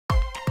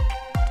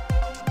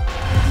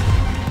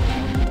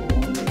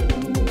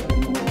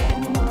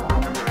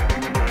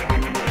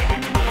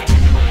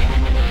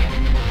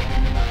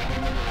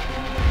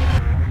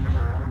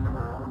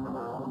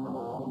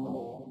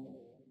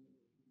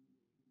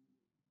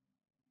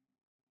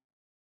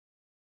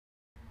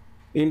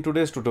In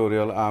today's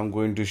tutorial, I'm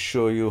going to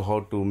show you how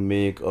to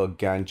make a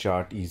Gantt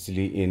chart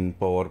easily in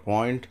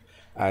PowerPoint.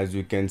 As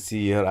you can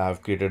see here, I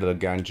have created a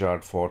Gantt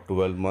chart for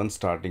 12 months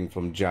starting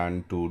from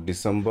Jan to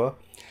December.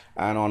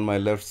 And on my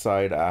left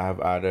side, I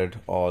have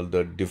added all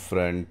the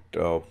different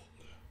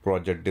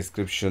project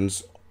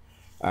descriptions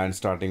and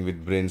starting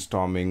with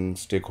brainstorming,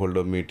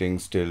 stakeholder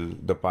meetings till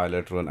the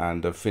pilot run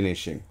and the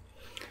finishing.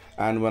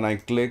 And when I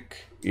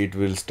click, it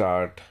will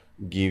start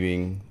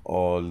giving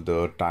all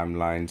the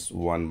timelines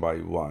one by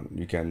one.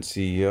 You can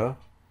see here,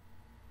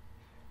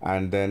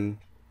 and then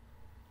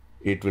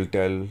it will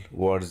tell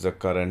what's the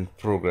current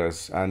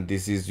progress, and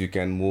this is you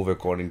can move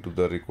according to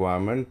the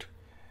requirement,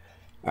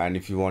 and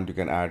if you want you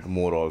can add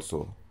more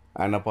also.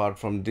 And apart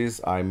from this,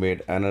 I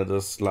made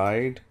another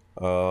slide,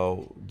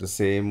 the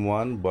same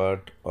one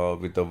but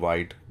with a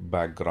white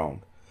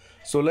background.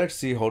 So let's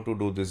see how to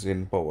do this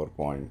in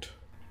PowerPoint.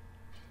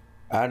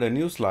 Add a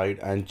new slide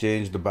and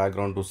change the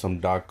background to some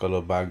dark color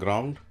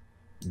background.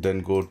 Then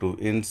go to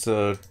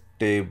Insert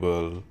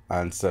Table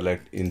and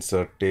select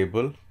Insert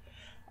Table.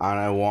 And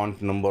I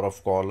want number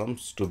of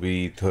columns to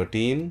be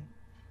 13.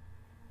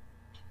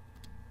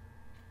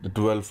 The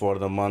 12 for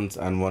the months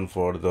and 1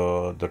 for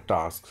the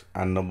tasks.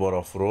 And number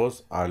of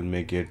rows, I'll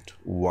make it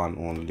 1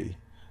 only.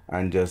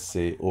 And just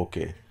say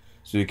OK.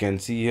 So you can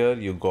see here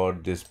you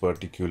got this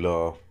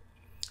particular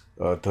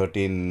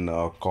 13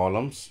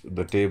 columns,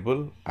 the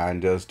table,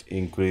 and just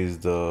increase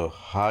the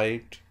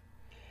height.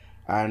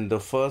 And the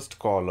first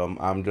column,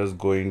 I'm just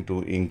going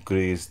to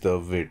increase the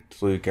width.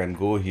 So you can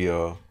go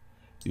here,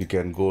 you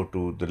can go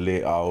to the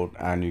layout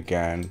and you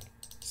can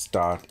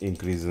start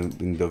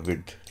increasing the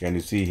width. Can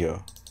you see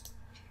here?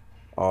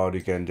 Or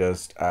you can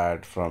just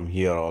add from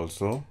here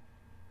also.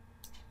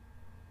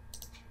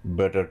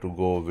 Better to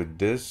go with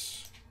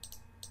this.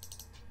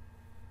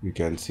 You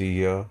can see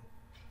here.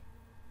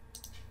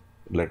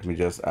 Let me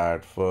just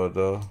add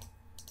further.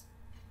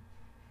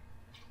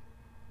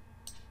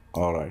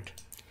 All right,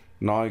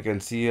 now you can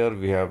see here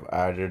we have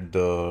added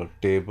the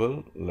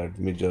table. Let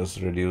me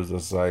just reduce the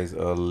size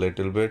a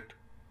little bit,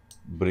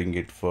 bring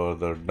it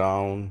further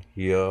down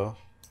here,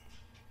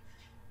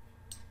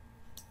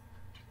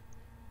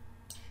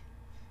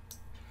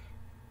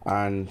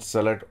 and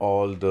select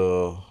all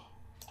the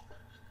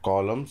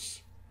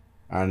columns,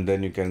 and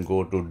then you can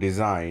go to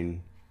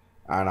design,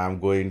 and I'm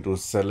going to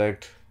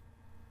select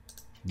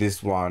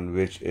this one,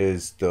 which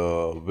is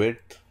the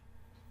width.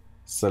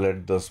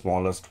 Select the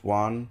smallest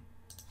one.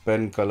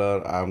 Pen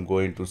color, I'm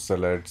going to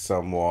select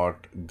somewhat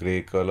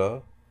gray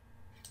color,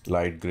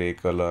 light gray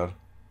color,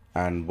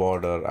 and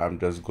border, I'm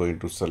just going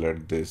to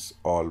select this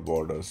all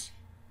borders.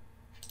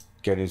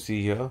 Can you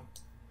see here?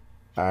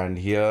 And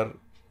here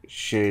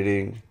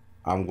shading,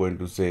 I'm going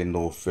to say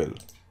no fill.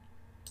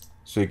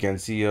 So you can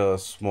see here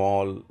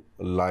small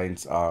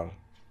lines are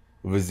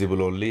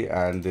visible only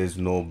and there's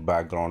no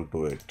background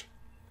to it.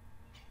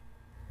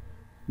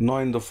 Now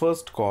in the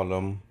first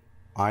column,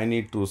 I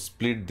need to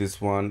split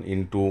this one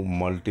into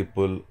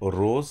multiple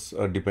rows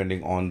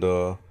depending on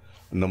the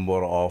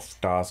number of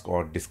task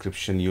or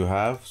description you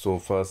have. So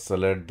first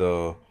select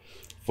the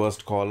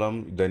first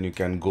column, then you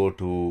can go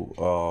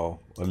to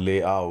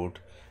layout,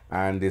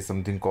 and there's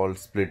something called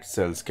split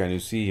cells. Can you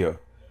see here?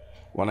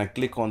 When I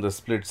click on the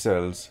split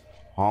cells,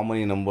 how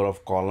many number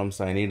of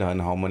columns I need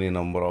and how many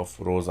number of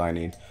rows I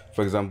need.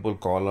 For example,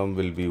 column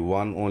will be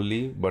 1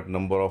 only, but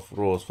number of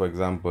rows, for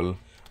example,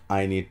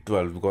 I need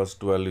 12 because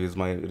 12 is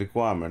my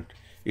requirement.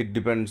 It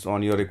depends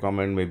on your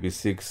requirement, maybe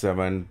 6,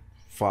 7,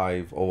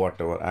 5 or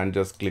whatever, and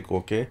just click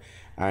OK.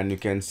 And you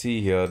can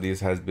see here this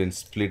has been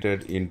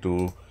splitted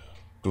into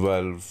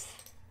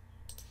 12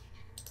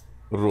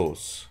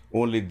 rows.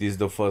 Only this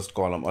the first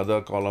column,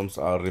 other columns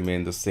are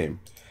remain the same.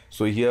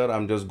 So here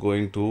I'm just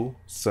going to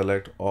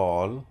select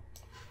all,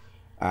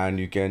 and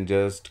you can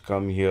just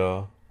come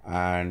here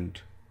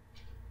and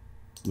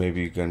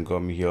maybe you can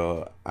come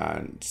here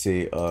and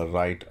say a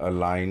right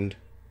aligned,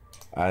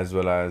 as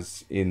well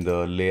as in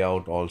the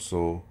layout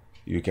also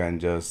you can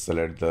just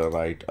select the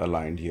right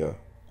aligned here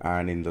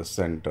and in the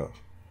center.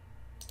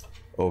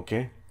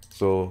 Okay,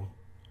 so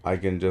I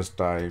can just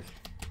type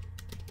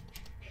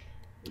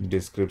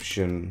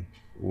description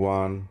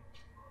 1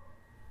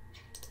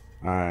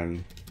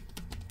 and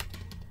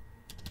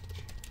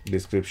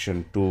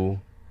description 2.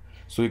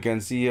 So you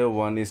can see here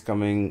one is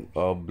coming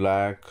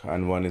black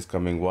and one is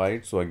coming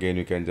white. So again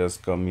you can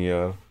just come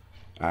here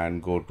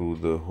and go to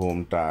the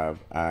home tab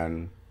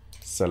and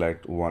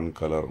select one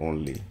color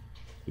only.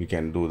 You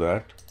can do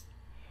that.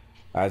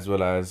 As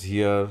well as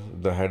here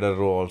the header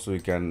row also you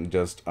can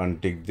just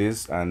untick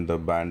this, and the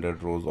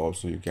banded rows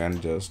also you can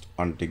just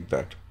untick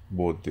that,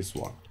 both this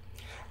one.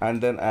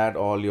 And then add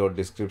all your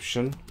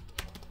description,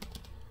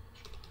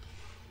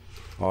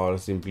 or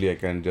simply I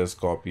can just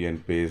copy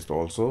and paste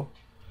also,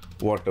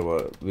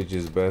 whatever which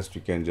is best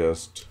you can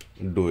just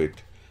do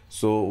it.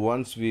 So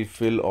once we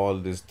fill all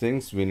these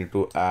things, we need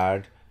to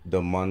add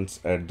the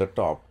months at the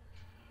top.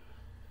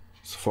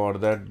 So for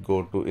that,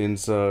 go to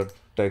insert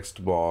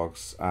text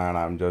box, and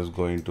I'm just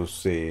going to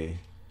say,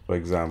 for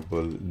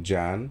example,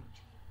 Jan,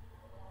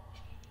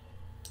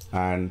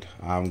 and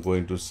I'm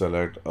going to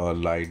select a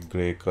light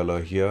gray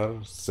color here,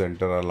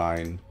 center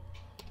align,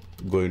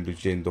 going to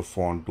change the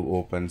font to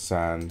Open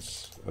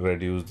Sans,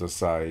 reduce the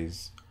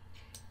size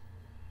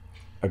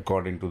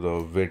according to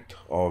the width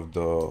of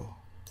the,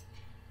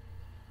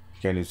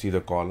 can you see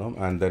the column,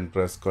 and then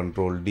press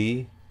Ctrl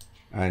D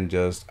and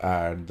just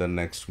add the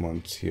next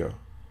months here.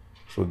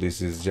 So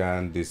this is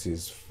Jan, this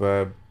is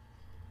Feb,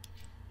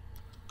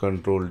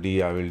 Ctrl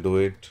D, I will do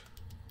it.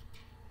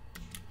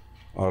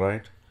 All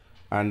right,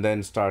 and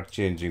then start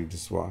changing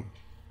this one,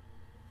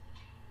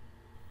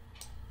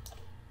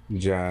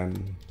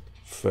 Jan,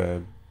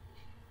 Feb,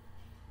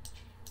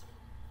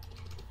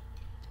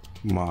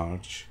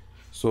 March.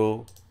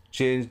 So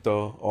change the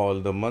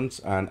all the months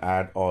and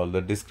add all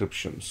the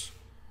descriptions.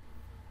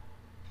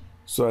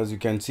 So as you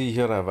can see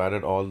here, I've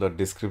added all the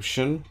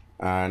description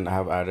and I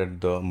have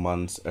added the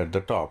months at the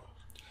top.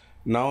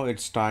 Now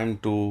it's time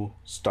to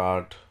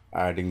start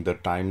adding the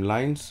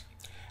timelines.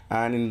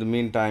 And in the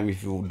meantime,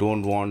 if you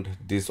don't want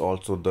this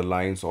also, the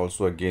lines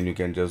also, again you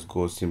can just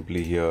go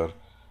simply here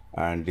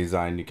and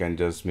design, you can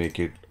just make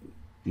it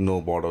no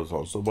borders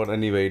also. But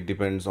anyway, it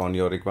depends on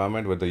your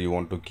requirement whether you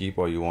want to keep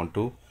or you want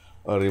to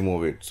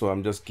remove it. So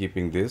I'm just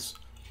keeping this.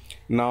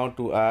 Now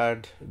to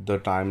add the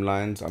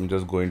timelines, I'm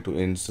just going to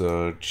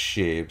insert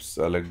shapes,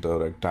 select the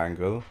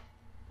rectangle,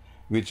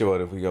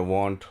 whichever. If you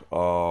want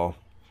a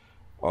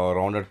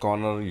rounded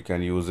corner, you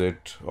can use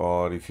it,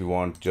 or if you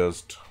want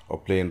just a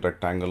plain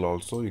rectangle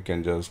also, you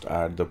can just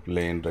add the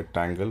plain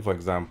rectangle. For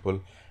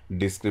example,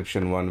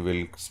 description one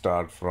will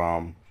start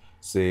from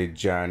say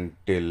Jan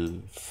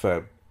till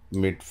Feb,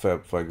 mid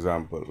Feb for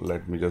example.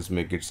 Let me just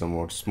make it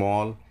somewhat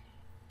small,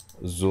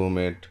 zoom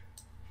it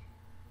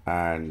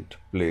and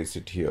place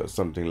it here,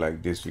 something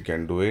like this. We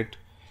can do it.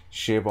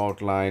 Shape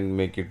outline,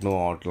 make it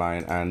no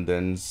outline, and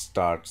then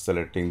start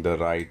selecting the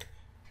right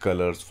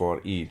colors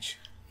for each.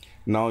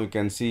 Now you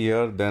can see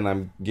here, then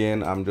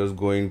I'm just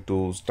going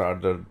to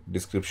start the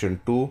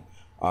description 2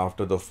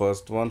 after the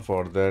first one.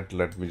 For that,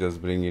 let me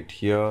just bring it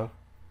here,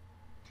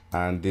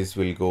 and this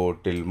will go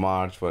till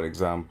March for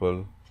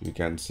example. You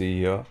can see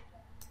here,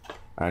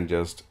 and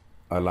just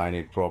align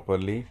it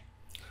properly.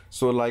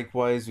 So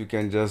likewise you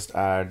can just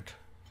add,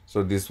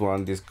 so this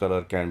one, this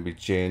color can be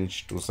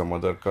changed to some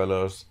other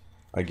colors.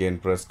 Again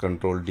press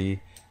Ctrl D.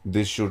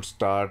 This should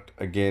start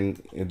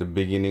again in the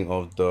beginning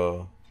of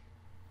the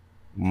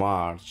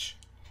March,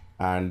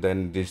 and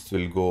then this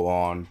will go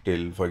on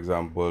till for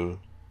example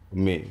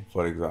May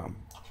for example.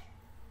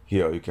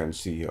 Here you can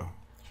see here,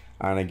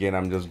 and again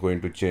I'm just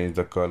going to change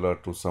the color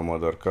to some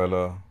other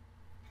color,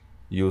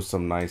 use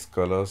some nice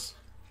colors.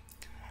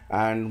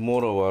 And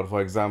moreover,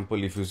 for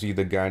example, if you see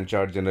the Gantt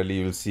chart, generally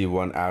you will see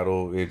one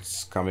arrow,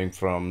 it's coming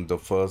from the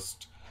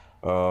first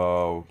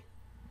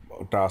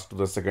task to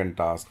the second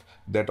task.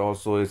 That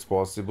also is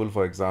possible.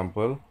 For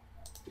example,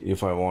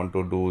 if I want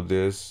to do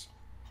this,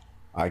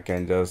 I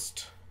can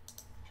just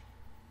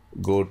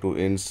go to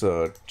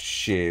insert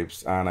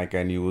shapes and I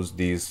can use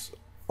these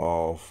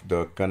of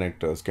the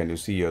connectors. Can you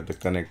see here the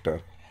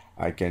connector?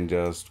 I can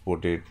just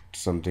put it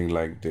something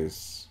like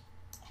this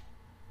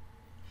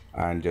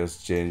and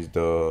just change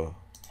the,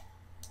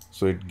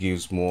 so it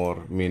gives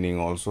more meaning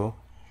also.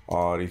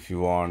 Or if you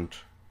want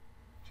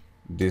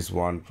this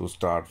one to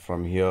start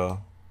from here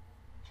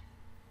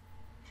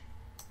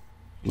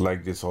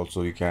like this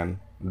also, you can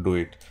do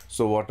it.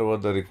 So whatever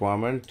the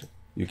requirement,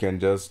 you can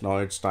just, now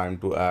it's time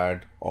to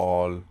add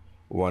all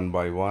one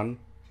by one.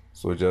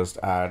 So just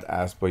add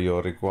as per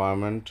your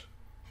requirement.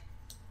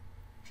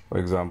 For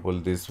example,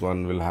 this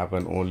one will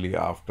happen only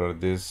after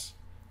this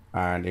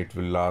and it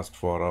will last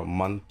for a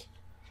month.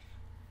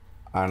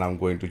 And I'm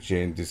going to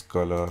change this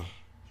color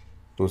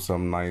to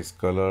some nice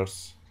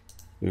colors,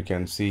 you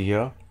can see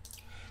here.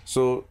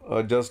 So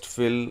just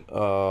fill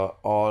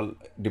all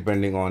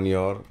depending on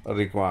your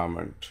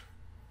requirement.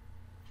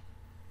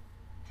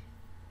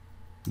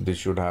 This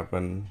should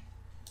happen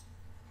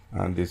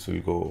and this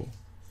will go.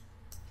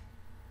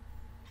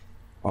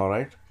 All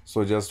right,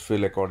 so just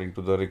fill according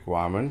to the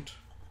requirement.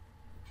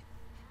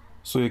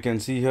 So you can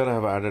see here I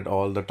have added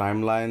all the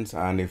timelines,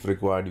 and if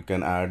required you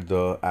can add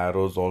the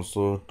arrows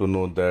also to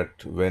know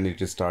that when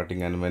it is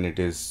starting and when it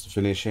is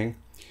finishing.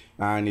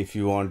 And if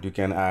you want, you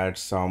can add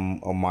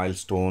some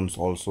milestones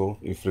also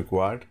if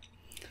required.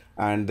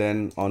 And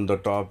then on the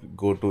top,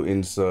 go to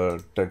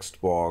insert text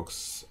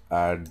box,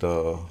 add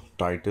the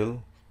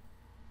title.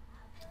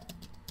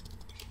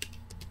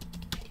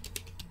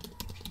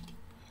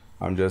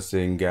 I'm just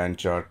saying Gantt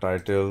chart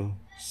title,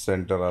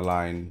 center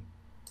align,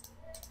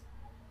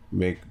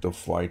 make the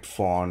white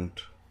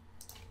font,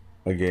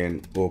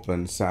 again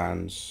Open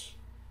Sans,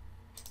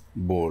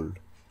 bold.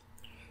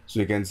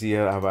 So you can see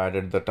here I've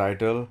added the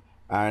title.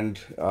 And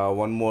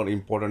one more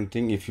important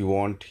thing, if you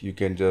want, you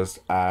can just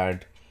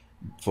add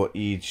for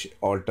each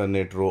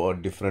alternate row a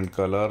different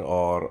color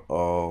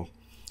or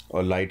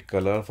a light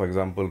color. For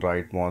example,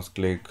 right mouse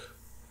click,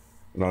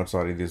 not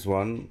sorry, this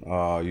one,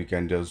 you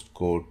can just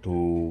go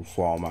to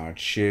format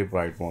shape,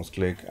 right mouse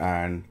click,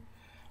 and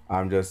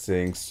I'm just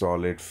saying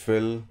solid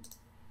fill,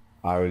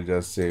 I will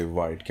just say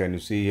white. Can you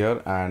see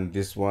here? And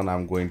this one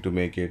I'm going to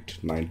make it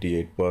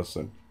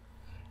 98%.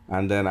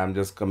 And then I'm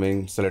just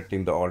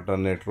selecting the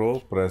alternate row,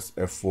 press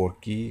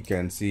F4 key. You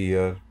can see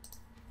here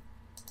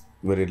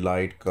very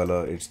light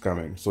color it's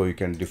coming, so you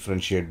can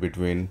differentiate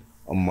between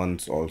a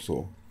months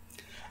also.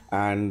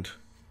 And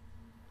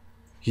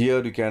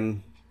here you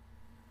can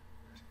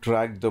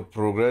track the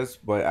progress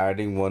by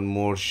adding one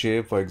more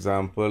shape. For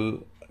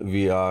example,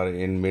 we are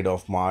in mid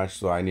of March,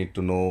 so I need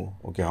to know,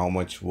 okay, how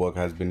much work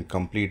has been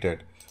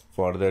completed.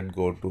 For that,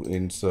 go to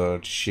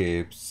insert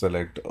shape,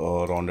 select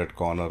a rounded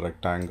corner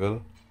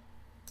rectangle,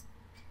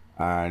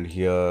 and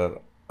here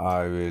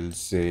I will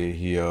say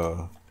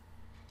here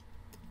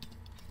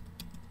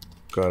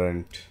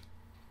current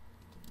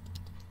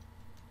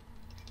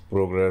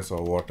progress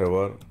or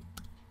whatever,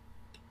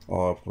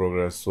 or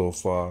progress so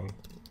far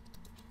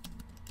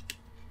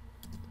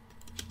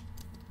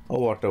or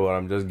whatever.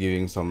 I'm just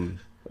giving some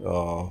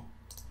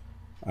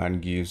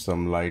and give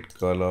some light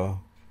color,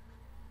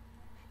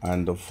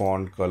 and the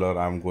font color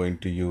I'm going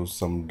to use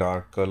some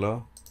dark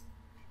color.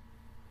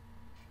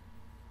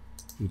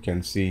 You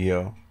can see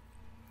here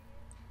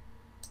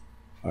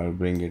I'll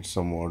bring it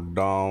somewhat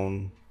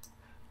down,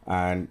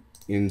 and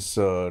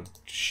insert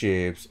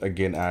shapes,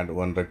 again add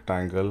one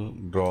rectangle,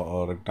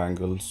 draw a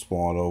rectangle,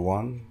 smaller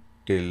one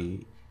till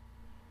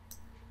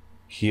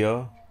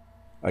here.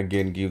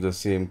 Again give the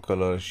same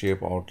color,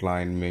 shape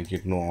outline, make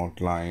it no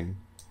outline,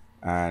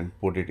 and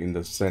put it in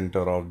the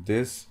center of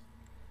this.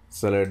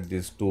 Select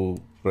these two,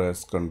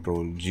 press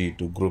Ctrl G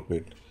to group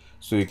it.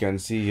 So you can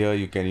see here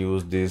you can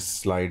use this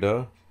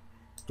slider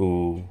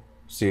to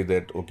say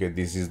that okay,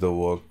 this is the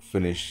work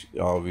finished,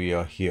 or we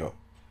are here.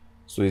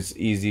 So it's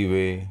easy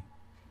way,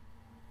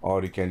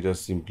 or you can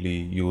just simply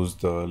use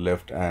the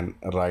left and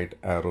right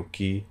arrow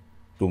key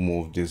to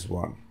move this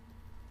one.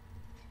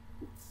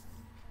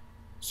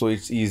 So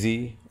it's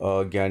easy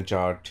Gantt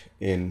chart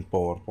in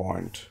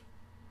PowerPoint.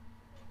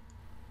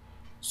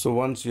 So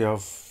once you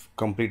have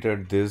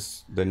completed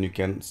this, then you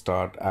can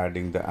start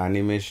adding the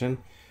animation.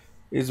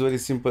 It's very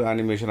simple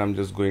animation I'm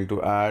just going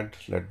to add.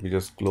 Let me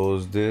just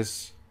close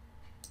this,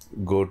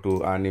 go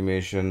to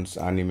animations,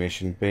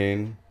 animation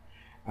pane,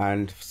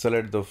 and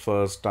select the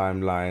first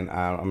timeline.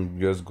 I'm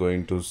just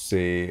going to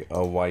say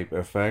a wipe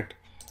effect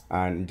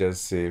and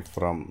just say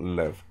from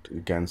left.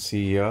 You can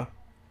see here,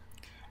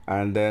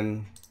 and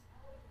then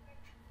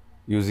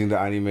using the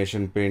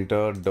animation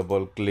painter,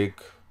 double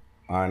click,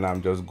 and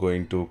I'm just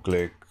going to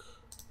click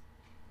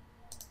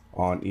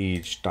on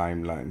each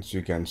timeline, so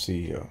you can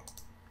see here.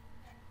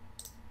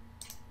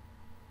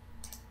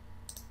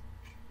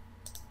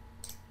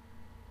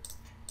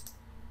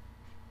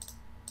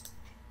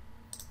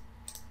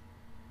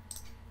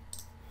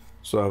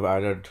 So I've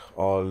added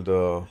all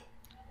the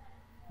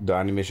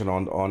animation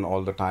on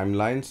all the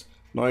timelines.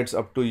 Now it's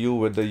up to you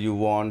whether you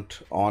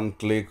want on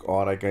click,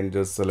 or I can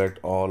just select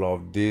all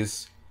of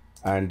this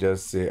and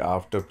just say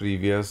after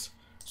previous.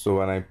 So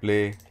when I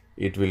play,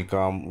 it will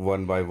come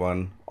one by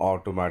one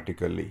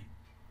automatically.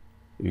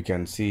 You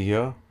can see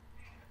here.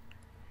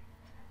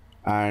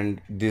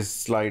 And this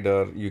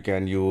slider you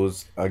can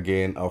use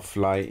again a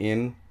fly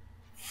in.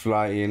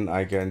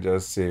 I can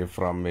just say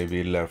from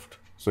maybe left,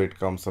 so it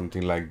comes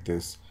something like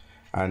this.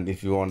 And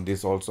if you want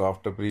this also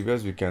after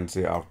previous, you can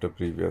say after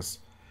previous.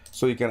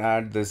 So you can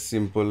add this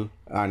simple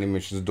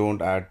animations.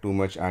 Don't add too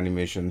much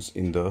animations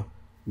in the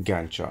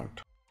Gantt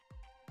chart.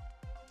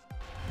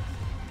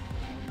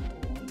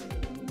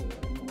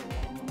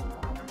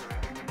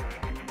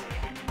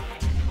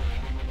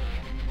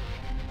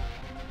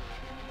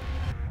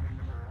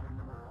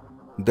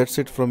 That's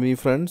it from me,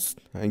 friends.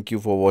 Thank you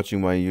for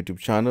watching my YouTube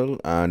channel,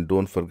 and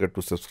don't forget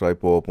to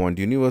subscribe PowerPoint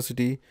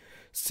University.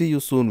 See you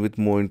soon with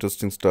more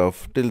interesting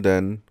stuff. Till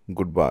then,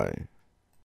 goodbye.